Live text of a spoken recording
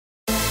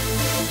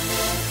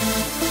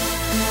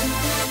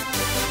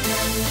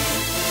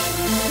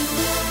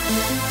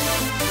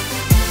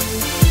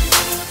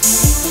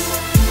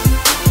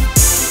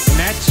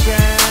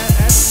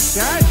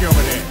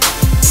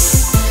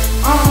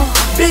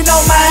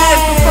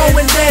ass before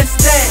and that's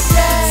that.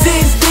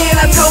 Since then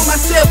I told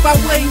myself I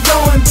wasn't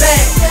going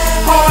back.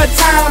 Hard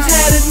times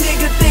had a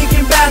nigga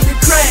thinking about the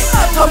crack.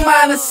 A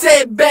minor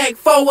setback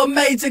for a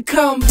major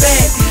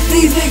comeback.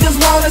 These niggas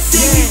wanna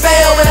see me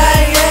fail, but I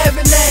ain't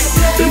having that.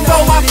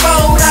 Before I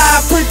fold,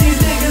 I put these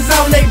niggas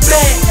on their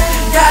back.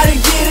 Gotta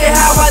get it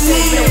how I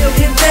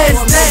live, and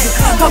that's that.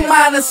 A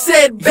minor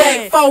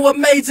setback for a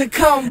major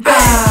comeback.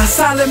 I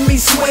solemnly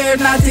swear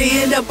not to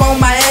end up on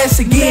my ass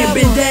again.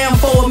 Been down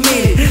for a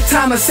minute,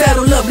 time to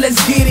settle up,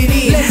 let's get it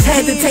in.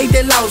 Had to take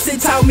that loss,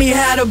 it taught me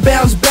how to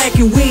bounce back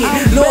and win.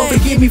 Lord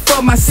forgive me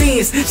for my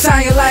sins,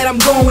 shine your light, I'm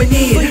going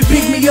in.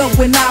 Pick me up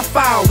when I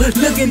fall,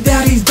 looking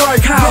down these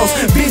dark halls.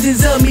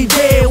 Visions of me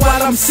dead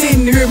while I'm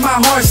sitting here, my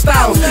heart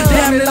stalls.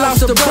 Damn it,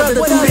 lost a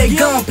brother through that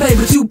gunplay,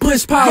 but you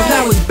push pause.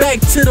 Now it's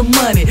back to the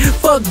money,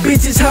 fuck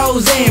bitches,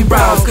 hoes, and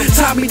bras.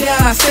 Top me down,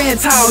 I stand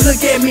tall,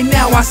 look at me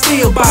now, I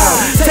still ball.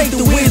 Take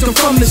the wisdom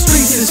from the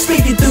streets and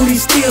speak it through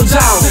these steel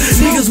jaws.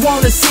 Niggas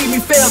wanna see me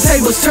fail,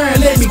 tables turn,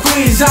 let me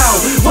quiz y'all.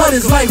 What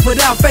is life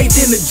without faith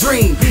in the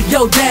dream?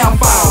 Yo,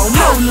 downfall,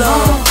 hold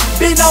up.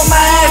 Been on my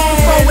ass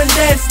before and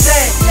that's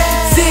that.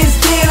 Since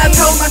then I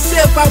told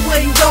myself I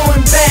wasn't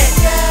going back.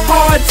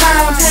 Hard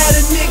times had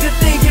a nigga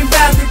thinking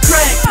about the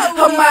crack.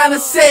 A minor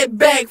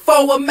setback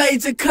for a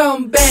major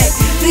comeback.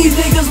 These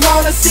niggas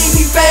wanna see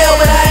me fail,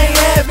 but I ain't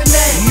having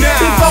that.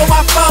 Before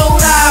I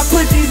fold, I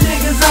put these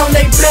niggas on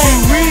their back.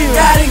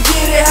 Gotta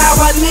get it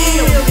how I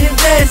live, and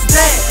that's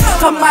that.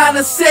 A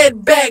minor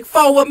setback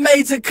for a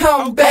major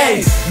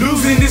comeback.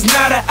 Losing is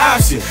not an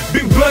option,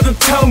 big brother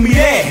told me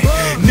that.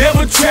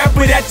 Never trap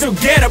it at your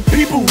ghetto,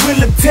 people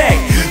will attack.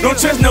 Don't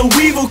trust no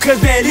evil,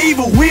 cause that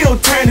evil will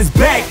turn its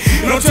back.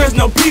 Don't trust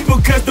no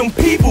people, cause them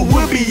people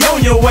will be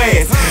on your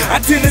ass. I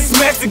tend to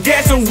smash the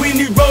gas on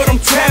Whitney Road, I'm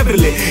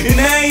traveling. And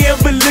I ain't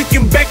ever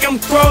looking back, I'm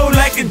thrown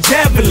like a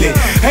javelin.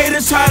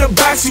 Haters try to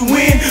box you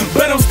in,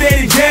 but I'm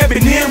steady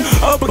jabbing them.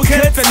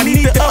 Uppercuts, I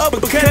need the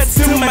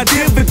uppercuts to my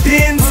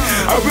dividends.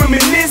 I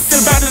reminisce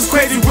about this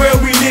crazy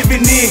world we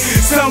living in.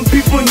 Some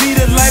people need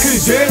a life,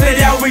 cause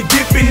they always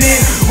dipping in.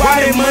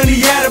 Why they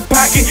money out of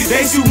pocket,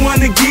 they should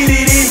wanna get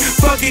it in.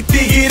 Fuck it,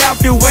 dig it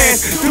off your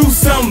ass, do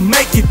something,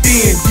 make it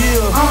then.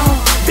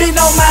 Been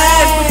on my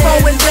ass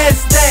before and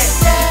that's that.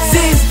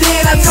 Since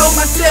then I told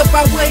myself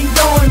I wasn't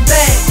going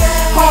back.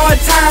 Hard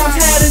times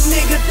had a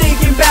nigga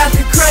thinking about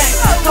the crack.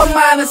 A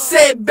minor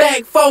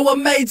setback for a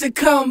major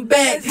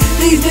comeback.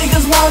 These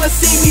niggas wanna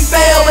see me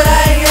fail, but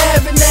I ain't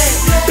having that.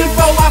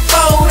 Before I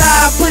fold,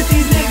 I put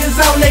these niggas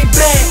on their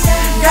back.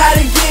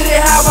 Gotta get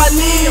it how I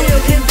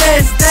live, and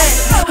that's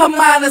that. A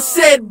minor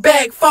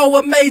setback for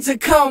a major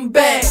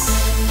comeback.